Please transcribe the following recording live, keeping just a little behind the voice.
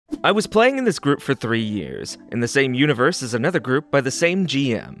I was playing in this group for 3 years, in the same universe as another group by the same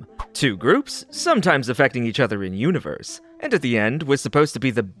GM. 2 groups, sometimes affecting each other in universe, and at the end was supposed to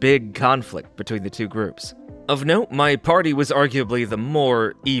be the big conflict between the 2 groups. Of note, my party was arguably the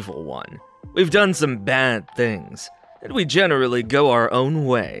more evil one. We've done some bad things, and we generally go our own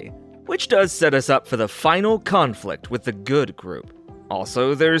way, which does set us up for the final conflict with the good group.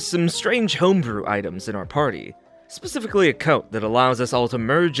 Also, there's some strange homebrew items in our party, specifically a coat that allows us all to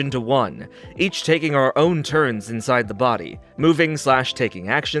merge into one, each taking our own turns inside the body, moving/taking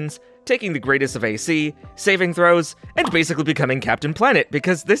actions, taking the greatest of AC, saving throws, and basically becoming Captain Planet,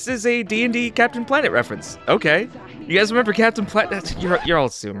 because this is a D&D Captain Planet reference. Okay. You guys remember Captain Planet? You're all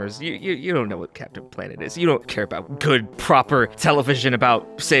Zoomers. You don't know what Captain Planet is. You don't care about good, proper television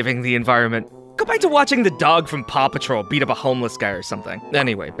about saving the environment. Go back to watching the dog from Paw Patrol beat up a homeless guy or something.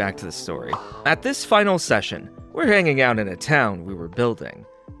 Anyway, back to the story. At this final session, we're hanging out in a town we were building,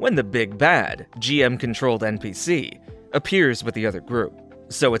 when the big bad, GM-controlled NPC, appears with the other group.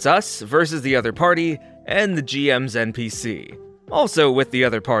 So it's us versus the other party, and the GM's NPC. Also with the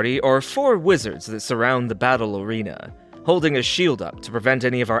other party are 4 wizards that surround the battle arena, holding a shield up to prevent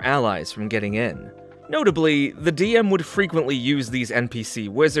any of our allies from getting in. Notably, the DM would frequently use these NPC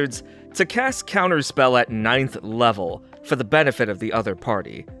wizards to cast counterspell at 9th level for the benefit of the other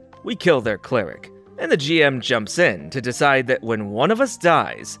party. We kill their cleric, and the GM jumps in to decide that when one of us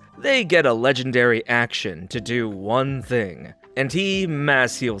dies, they get a legendary action to do one thing, and he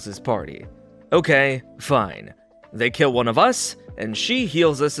mass heals his party. Okay, fine. They kill one of us, and she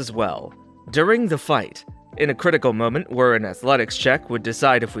heals us as well. During the fight, in a critical moment where an athletics check would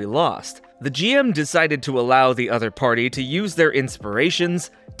decide if we lost, the GM decided to allow the other party to use their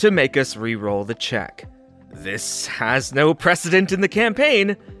inspirations to make us re-roll the check. This has no precedent in the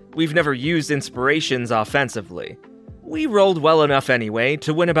campaign. We've never used inspirations offensively. We rolled well enough anyway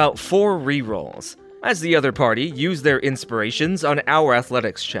to win about 4 re-rolls, as the other party used their inspirations on our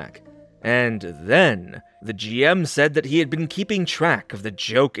athletics check. And then, the GM said that he had been keeping track of the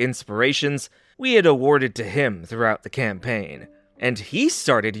joke inspirations we had awarded to him throughout the campaign, and he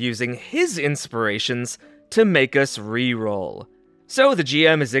started using his inspirations to make us re-roll. So the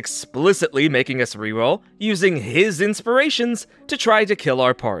GM is explicitly making us re-roll, using his inspirations to try to kill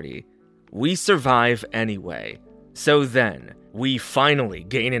our party. We survive anyway. So then, we finally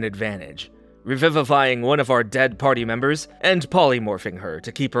gain an advantage, revivifying one of our dead party members and polymorphing her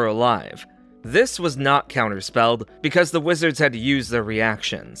to keep her alive. This was not counterspelled because the wizards had used their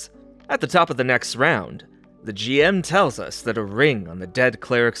reactions. At the top of the next round, the GM tells us that a ring on the dead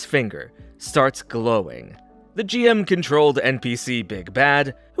cleric's finger starts glowing. The GM-controlled NPC Big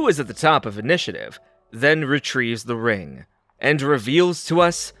Bad, who is at the top of initiative, then retrieves the ring, and reveals to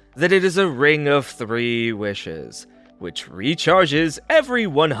us that it is a ring of 3 wishes, which recharges every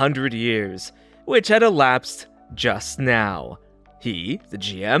 100 years, which had elapsed just now. He, the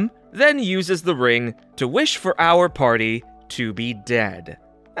GM, then uses the ring to wish for our party to be dead.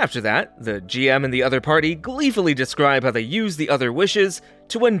 After that, the GM and the other party gleefully describe how they use the other wishes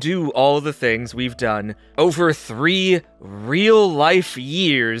to undo all the things we've done over 3 real-life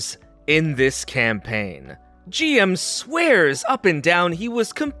years in this campaign. GM swears up and down he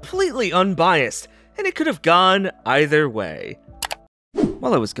was completely unbiased, and it could have gone either way.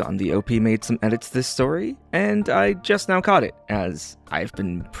 While I was gone, the OP made some edits to this story, and I just now caught it, as I've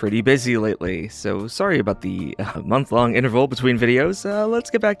been pretty busy lately, so sorry about the month-long interval between videos. Let's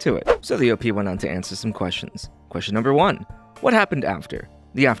get back to it. So the OP went on to answer some questions. Question number 1. What happened after?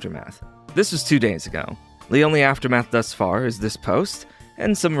 The aftermath. This was 2 days ago. The only aftermath thus far is this post,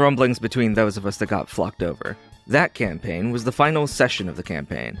 and some rumblings between those of us that got flocked over. That campaign was the final session of the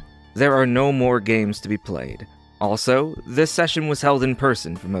campaign. There are no more games to be played. Also, this session was held in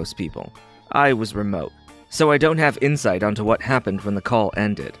person for most people. I was remote, so I don't have insight onto what happened when the call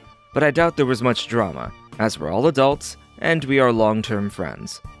ended, but I doubt there was much drama, as we're all adults, and we are long-term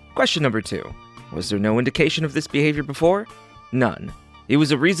friends. Question number 2. Was there no indication of this behavior before? None. He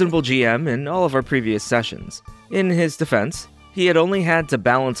was a reasonable GM in all of our previous sessions. In his defense, he had only had to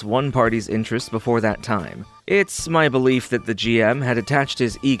balance one party's interests before that time. It's my belief that the GM had attached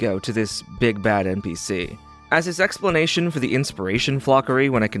his ego to this big bad NPC. As his explanation for the inspiration flockery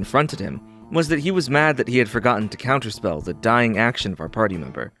when I confronted him was that he was mad that he had forgotten to counterspell the dying action of our party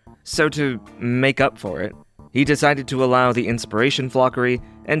member. So to make up for it, he decided to allow the inspiration flockery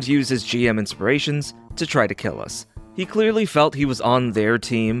and use his GM inspirations to try to kill us. He clearly felt he was on their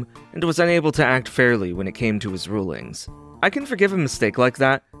team and was unable to act fairly when it came to his rulings. I can forgive a mistake like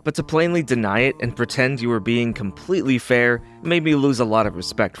that, but to plainly deny it and pretend you were being completely fair made me lose a lot of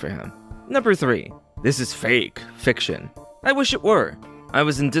respect for him. Number 3. This is fake fiction. I wish it were. I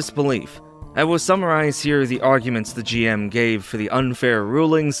was in disbelief. I will summarize here the arguments the GM gave for the unfair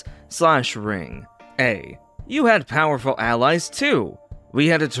rulings / ring. A. You had powerful allies too. We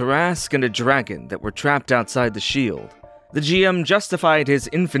had a Tarrasque and a dragon that were trapped outside the shield. The GM justified his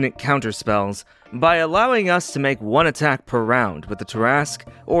infinite counterspells by allowing us to make one attack per round with the Tarrasque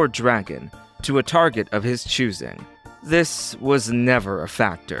or dragon to a target of his choosing. This was never a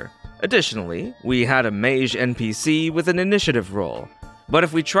factor. Additionally, we had a mage NPC with an initiative roll, but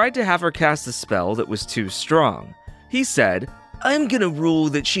if we tried to have her cast a spell that was too strong, he said, "I'm gonna rule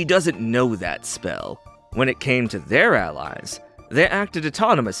that she doesn't know that spell." When it came to their allies, they acted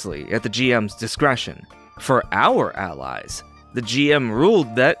autonomously at the GM's discretion. For our allies, the GM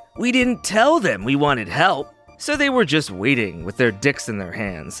ruled that we didn't tell them we wanted help, so they were just waiting with their dicks in their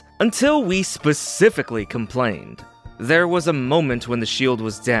hands until we specifically complained. There was a moment when the shield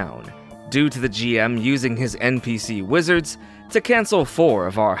was down, due to the GM using his NPC wizards to cancel 4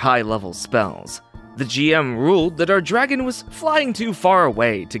 of our high-level spells. The GM ruled that our dragon was flying too far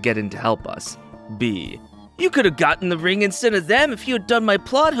away to get in to help us. B. You could have gotten the ring instead of them if you had done my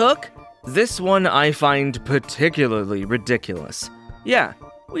plot hook. This one I find particularly ridiculous. Yeah,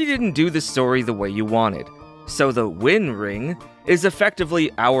 we didn't do the story the way you wanted, so the win ring is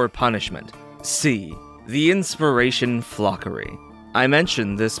effectively our punishment. C. The inspiration flockery. I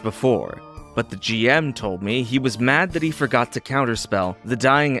mentioned this before, but the GM told me he was mad that he forgot to counterspell the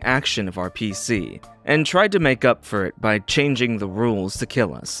dying action of our PC, and tried to make up for it by changing the rules to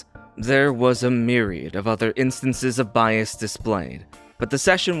kill us. There was a myriad of other instances of bias displayed, but the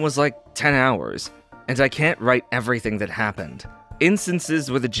session was like 10 hours, and I can't write everything that happened. Instances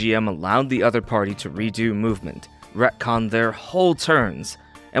where the GM allowed the other party to redo movement, retcon their whole turns,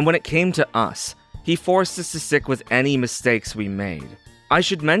 and when it came to us, he forced us to stick with any mistakes we made. I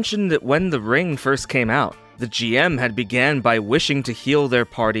should mention that when the ring first came out, the GM had began by wishing to heal their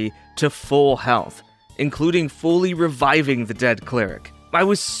party to full health, including fully reviving the dead cleric. I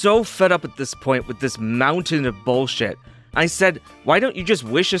was so fed up at this point with this mountain of bullshit. I said, why don't you just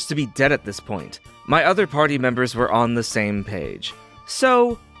wish us to be dead at this point? My other party members were on the same page.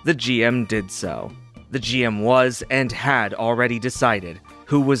 So, the GM did so. The GM was and had already decided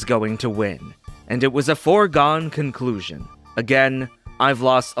who was going to win, and it was a foregone conclusion. Again, I've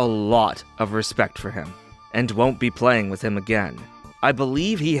lost a lot of respect for him, and won't be playing with him again. I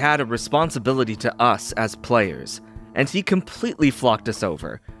believe he had a responsibility to us as players, and he completely flocked us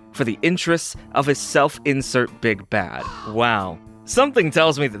over for the interests of his self-insert big bad. Wow. Something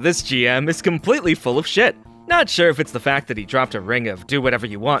tells me that this GM is completely full of shit. Not sure if it's the fact that he dropped a ring of do whatever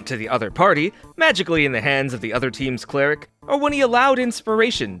you want to the other party, magically in the hands of the other team's cleric, or when he allowed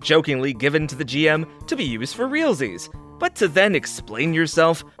inspiration jokingly given to the GM to be used for realsies. But to then explain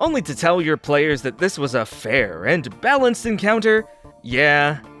yourself, only to tell your players that this was a fair and balanced encounter?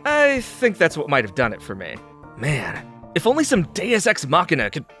 Yeah, I think that's what might have done it for me. Man, if only some Deus Ex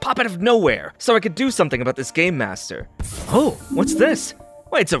Machina could pop out of nowhere, so I could do something about this game master. Oh, what's this?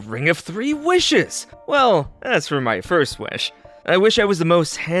 Why, it's a ring of 3 wishes! Well, that's for my first wish. I wish I was the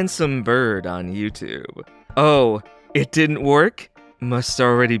most handsome bird on YouTube. Oh, it didn't work? Must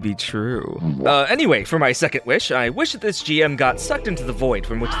already be true. Anyway, for my second wish, I wish that this GM got sucked into the void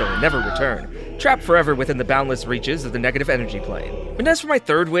from which they will never return, trapped forever within the boundless reaches of the negative energy plane. And as for my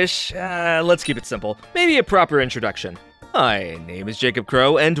third wish, let's keep it simple. Maybe a proper introduction. My name is Jacob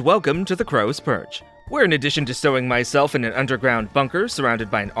Crowe, and welcome to the Crowe's Perch, where in addition to stowing myself in an underground bunker surrounded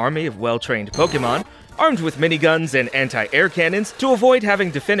by an army of well-trained Pokemon, armed with miniguns and anti-air cannons to avoid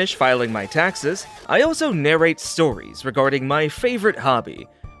having to finish filing my taxes, I also narrate stories regarding my favorite hobby,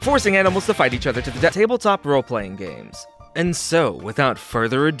 forcing animals to fight each other to the tabletop role-playing games. And so, without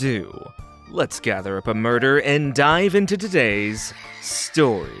further ado, let's gather up a murder and dive into today's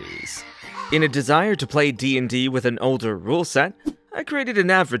stories. In a desire to play D&D with an older rule set, I created an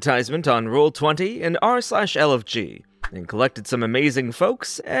advertisement on Roll20 and r/LFG, and collected some amazing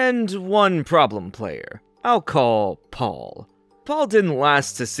folks and one problem player. I'll call Paul. Paul didn't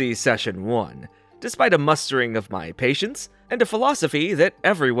last to see session 1, despite a mustering of my patience and a philosophy that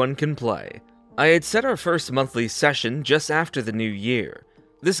everyone can play. I had set our first monthly session just after the new year.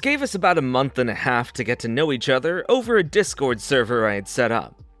 This gave us about a month and a half to get to know each other over a Discord server I had set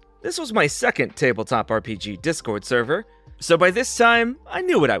up. This was my second tabletop RPG Discord server, so by this time, I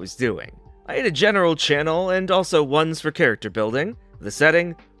knew what I was doing. I had a general channel and also ones for character building, the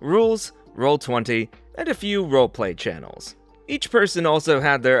setting, rules, Roll20, and a few roleplay channels. Each person also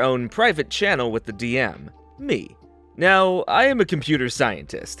had their own private channel with the DM, me. Now, I am a computer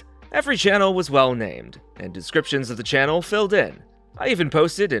scientist. Every channel was well named, and descriptions of the channel filled in. I even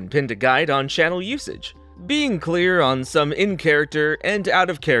posted and pinned a guide on channel usage. being clear on some in-character and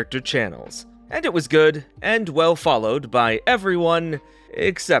out-of-character channels, and it was good and well followed by everyone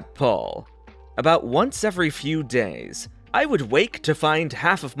except Paul. About once every few days, I would wake to find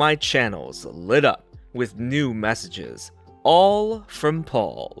half of my channels lit up with new messages, all from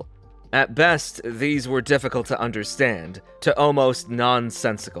Paul. At best, these were difficult to understand, to almost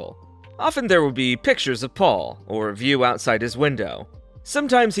nonsensical. Often there would be pictures of Paul, or a view outside his window.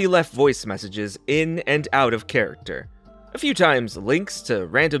 Sometimes he left voice messages in and out of character. A few times, links to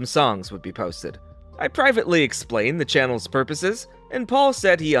random songs would be posted. I privately explained the channel's purposes, and Paul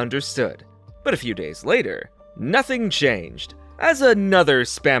said he understood. But a few days later, nothing changed, as another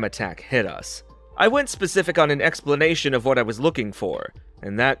spam attack hit us. I went specific on an explanation of what I was looking for,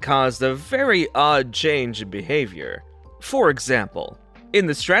 and that caused a very odd change in behavior. For example, in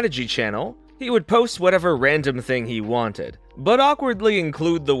the strategy channel, he would post whatever random thing he wanted, but awkwardly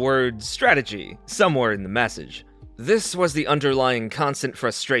include the word strategy somewhere in the message. This was the underlying constant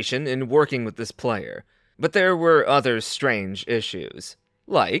frustration in working with this player, but there were other strange issues,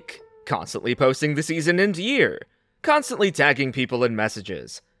 like constantly posting the season and year, constantly tagging people in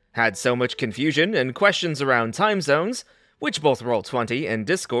messages, had so much confusion and questions around time zones, which both Roll20 and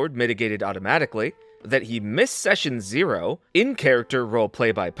Discord mitigated automatically, that he missed Session 0, in-character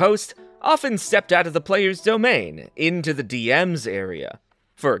roleplay by post, often stepped out of the player's domain into the DM's area.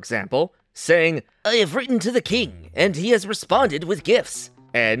 For example, saying, "I have written to the king, and he has responded with gifts,"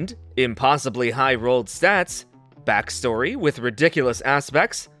 and impossibly high-rolled stats, backstory with ridiculous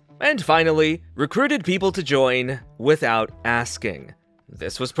aspects, and finally, recruited people to join without asking.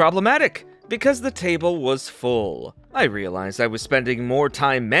 This was problematic, because the table was full. I realized I was spending more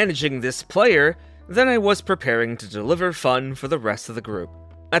time managing this player than I was preparing to deliver fun for the rest of the group.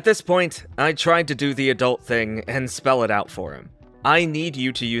 At this point, I tried to do the adult thing and spell it out for him. I need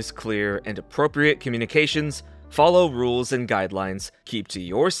you to use clear and appropriate communications, follow rules and guidelines, keep to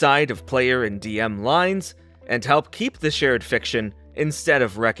your side of player and DM lines, and help keep the shared fiction instead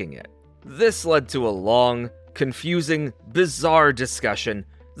of wrecking it. This led to a long, confusing, bizarre discussion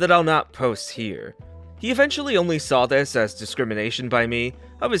that I'll not post here. He eventually only saw this as discrimination by me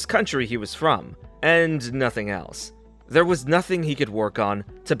of his country he was from, and nothing else. There was nothing he could work on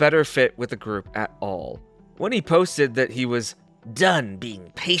to better fit with the group at all. When he posted that he was done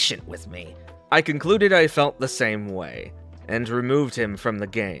being patient with me, I concluded I felt the same way, and removed him from the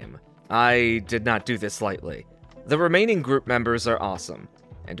game. I did not do this lightly. The remaining group members are awesome,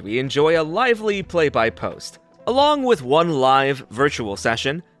 and we enjoy a lively play-by-post, along with one live virtual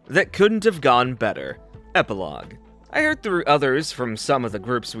session that couldn't have gone better. Epilogue. I heard through others from some of the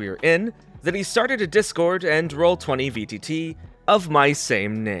groups we were in that he started a Discord and Roll20 VTT of my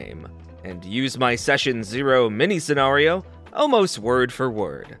same name, and used my Session 0 mini-scenario almost word for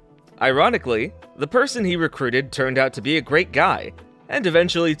word. Ironically, the person he recruited turned out to be a great guy, and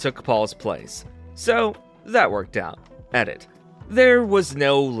eventually took Paul's place. So, that worked out. Edit. There was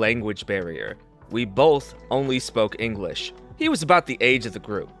no language barrier. We both only spoke English. He was about the age of the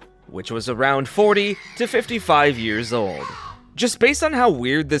group, which was around 40 to 55 years old. Just based on how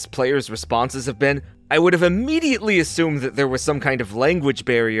weird this player's responses have been, I would have immediately assumed that there was some kind of language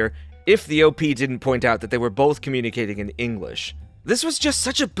barrier if the OP didn't point out that they were both communicating in English. This was just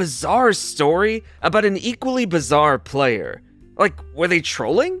such a bizarre story about an equally bizarre player. Like, were they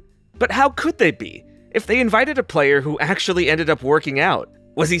trolling? But how could they be, if they invited a player who actually ended up working out?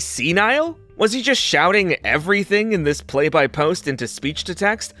 Was he senile? Was he just shouting everything in this play-by-post into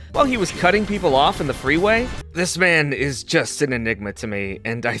speech-to-text while he was cutting people off in the freeway? This man is just an enigma to me,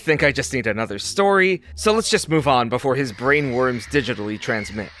 and I think I just need another story, so let's just move on before his brain worms digitally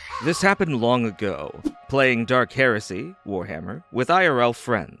transmit. This happened long ago, playing Dark Heresy, Warhammer, with IRL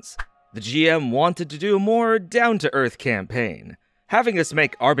friends. The GM wanted to do a more down-to-earth campaign, having us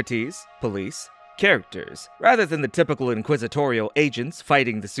make arbites, police, characters, rather than the typical inquisitorial agents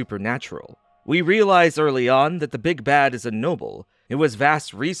fighting the supernatural. We realized early on that the big bad is a noble who has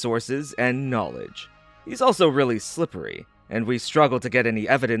vast resources and knowledge. He's also really slippery, and we struggle to get any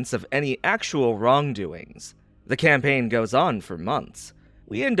evidence of any actual wrongdoings. The campaign goes on for months.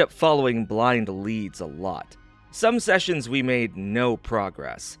 We end up following blind leads a lot. Some sessions we made no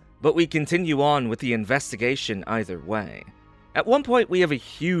progress, but we continue on with the investigation either way. At one point we have a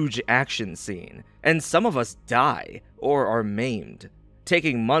huge action scene, and some of us die or are maimed,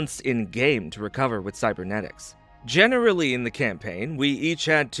 taking months in-game to recover with cybernetics. Generally in the campaign, we each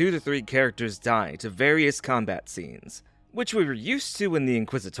had 2 to 3 characters die to various combat scenes, which we were used to in the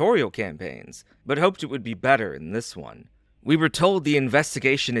inquisitorial campaigns, but hoped it would be better in this one. We were told the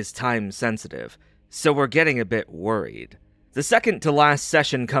investigation is time-sensitive, so we're getting a bit worried. The second to last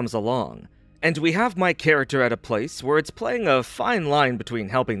session comes along, And we have my character at a place where it's playing a fine line between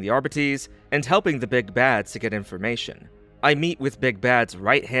helping the RPGs and helping the big bads to get information. I meet with Big Bad's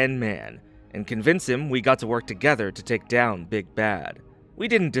right-hand man, and convince him we got to work together to take down Big Bad. We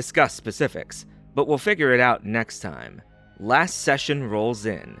didn't discuss specifics, but we'll figure it out next time. Last session rolls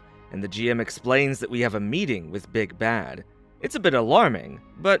in, and the GM explains that we have a meeting with Big Bad. It's a bit alarming,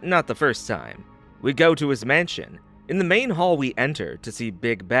 but not the first time. We go to his mansion. In the main hall we enter to see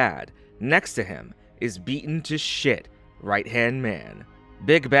Big Bad. Next to him is beaten to shit right-hand man.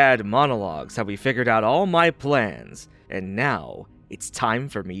 Big Bad monologues how he figured out all my plans, and now it's time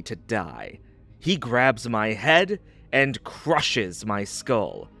for me to die. He grabs my head and crushes my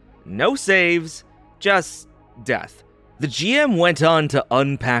skull. No saves, just death. The GM went on to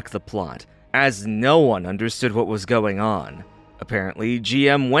unpack the plot, as no one understood what was going on. Apparently,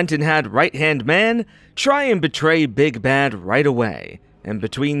 GM went and had right-hand man try and betray Big Bad right away, and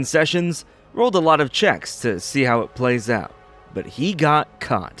between sessions, rolled a lot of checks to see how it plays out. But he got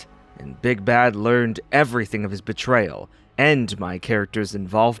caught, and Big Bad learned everything of his betrayal and my character's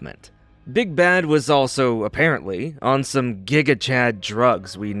involvement. Big Bad was also, apparently, on some Giga Chad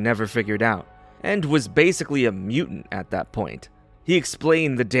drugs we never figured out, and was basically a mutant at that point. He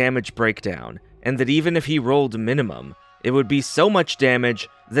explained the damage breakdown, and that even if he rolled minimum, it would be so much damage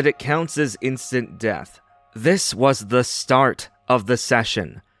that it counts as instant death. This was the start of the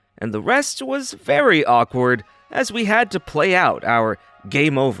session, and the rest was very awkward as we had to play out our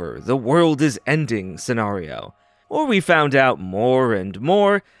game over, the world is ending scenario, or we found out more and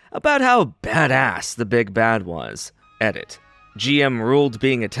more about how badass the Big Bad was. Edit. GM ruled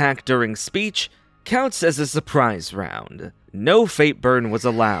being attacked during speech counts as a surprise round. No fate burn was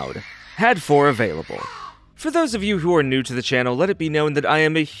allowed. Had 4 available. For those of you who are new to the channel, let it be known that I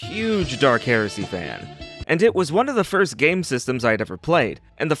am a huge Dark Heresy fan, and it was one of the first game systems I had ever played,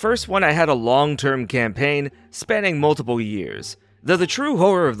 and the first one I had a long-term campaign spanning multiple years. Though the true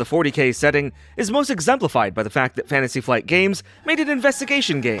horror of the 40k setting is most exemplified by the fact that Fantasy Flight Games made an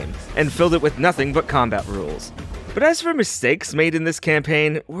investigation game and filled it with nothing but combat rules. But as for mistakes made in this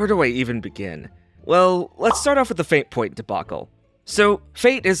campaign, where do I even begin? Well, let's start off with the Fate Point debacle. So,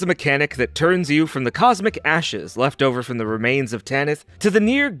 Fate is a mechanic that turns you from the cosmic ashes left over from the remains of Tanith to the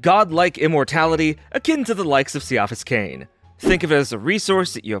near godlike immortality akin to the likes of Siaphus Cain. Think of it as a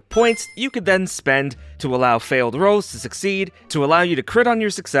resource that you have points you could then spend to allow failed rolls to succeed, to allow you to crit on your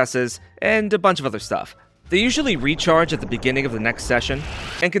successes, and a bunch of other stuff. They usually recharge at the beginning of the next session,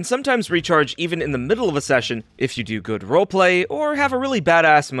 and can sometimes recharge even in the middle of a session if you do good roleplay or have a really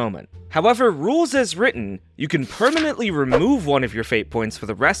badass moment. However, rules as written, you can permanently remove one of your fate points for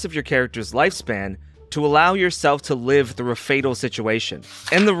the rest of your character's lifespan to allow yourself to live through a fatal situation.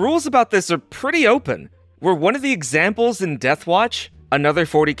 And the rules about this are pretty open. Where one of the examples in Deathwatch, another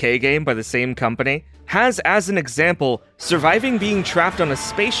 40k game by the same company, has as an example surviving being trapped on a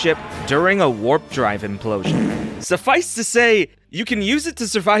spaceship during a warp drive implosion. Suffice to say, you can use it to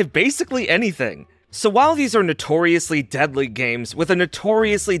survive basically anything. So while these are notoriously deadly games with a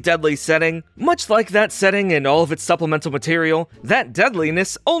notoriously deadly setting, much like that setting and all of its supplemental material, that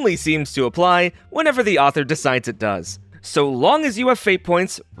deadliness only seems to apply whenever the author decides it does. So long as you have fate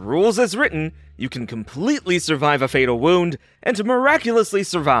points, rules as written, you can completely survive a fatal wound, and miraculously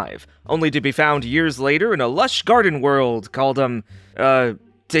survive, only to be found years later in a lush garden world called,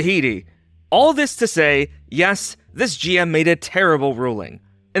 Tahiti. All this to say, yes, this GM made a terrible ruling.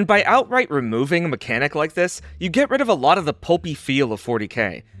 And by outright removing a mechanic like this, you get rid of a lot of the pulpy feel of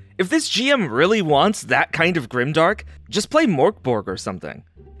 40k. If this GM really wants that kind of grimdark, just play Morkborg or something.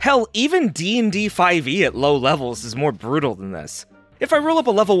 Hell, even D&D 5e at low levels is more brutal than this. If I roll up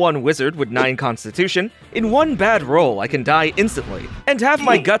a level 1 wizard with 9 constitution, in one bad roll I can die instantly, and have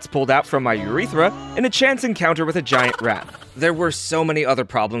my guts pulled out from my urethra in a chance encounter with a giant rat. There were so many other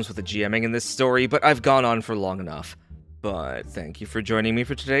problems with the GMing in this story, but I've gone on for long enough. But thank you for joining me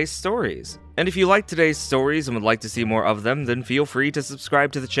for today's stories. And if you liked today's stories and would like to see more of them, then feel free to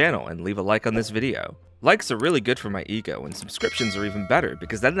subscribe to the channel and leave a like on this video. Likes are really good for my ego, and subscriptions are even better,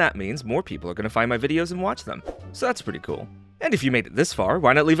 because then that means more people are going to find my videos and watch them. So that's pretty cool. And if you made it this far,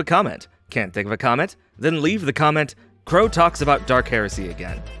 why not leave a comment? Can't think of a comment? Then leave the comment, Crowe talks about Dark Heresy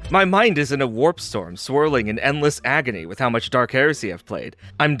again. My mind is in a warp storm, swirling in endless agony with how much Dark Heresy I've played.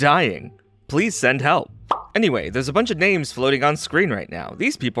 I'm dying. Please send help. Anyway, there's a bunch of names floating on screen right now.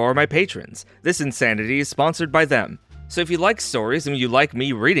 These people are my patrons. This insanity is sponsored by them. So if you like stories and you like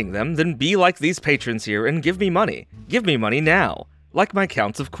me reading them, then be like these patrons here and give me money. Give me money now. Like my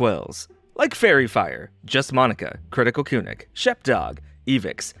counts of quills. Like Fairy Fire, Just Monica, Critical Kunik, Shepdog,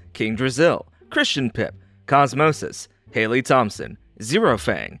 Evix, King Drazil, Christian Pip, Cosmosis, Haley Thompson,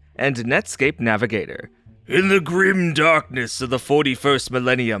 Zerofang, and Netscape Navigator. In the grim darkness of the 41st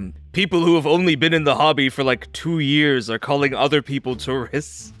millennium, people who have only been in the hobby for like 2 years are calling other people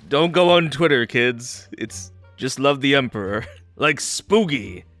tourists. Don't go on Twitter, kids. It's just love the Emperor. Like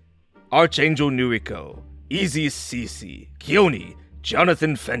Spooky, Archangel Nuriko, Easy Cece, Keone,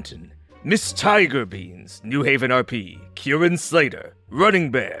 Jonathan Fenton, Miss Tiger Beans, New Haven RP, Kieran Slater, Running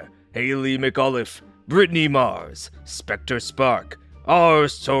Bear, Haley McAuliffe, Brittany Mars, Spectre Spark,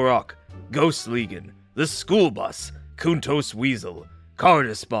 Ars Torok, Ghost Legan, The School Bus, Kuntos Weasel,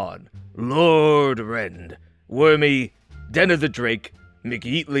 Cardispawn, Lord Rend, Wormy, Den of the Drake,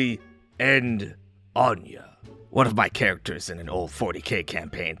 McEatley, and Anya. One of my characters in an old 40k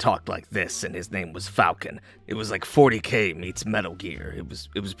campaign talked like this, and his name was Falcon. It was like 40k meets Metal Gear. It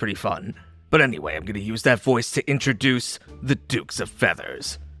was pretty fun. But anyway, I'm gonna use that voice to introduce the Dukes of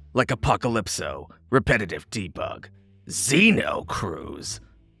Feathers. Like Apocalypso, Repetitive Debug, Xeno Cruise,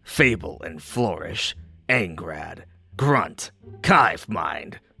 Fable and Flourish, Angrad, Grunt, Kive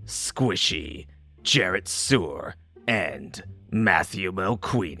Mind, Squishy, Jarrett Sewer, and Matthew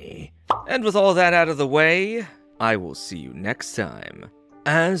Melqueenie. And with all that out of the way, I will see you next time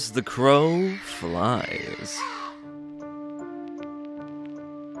as the crow flies.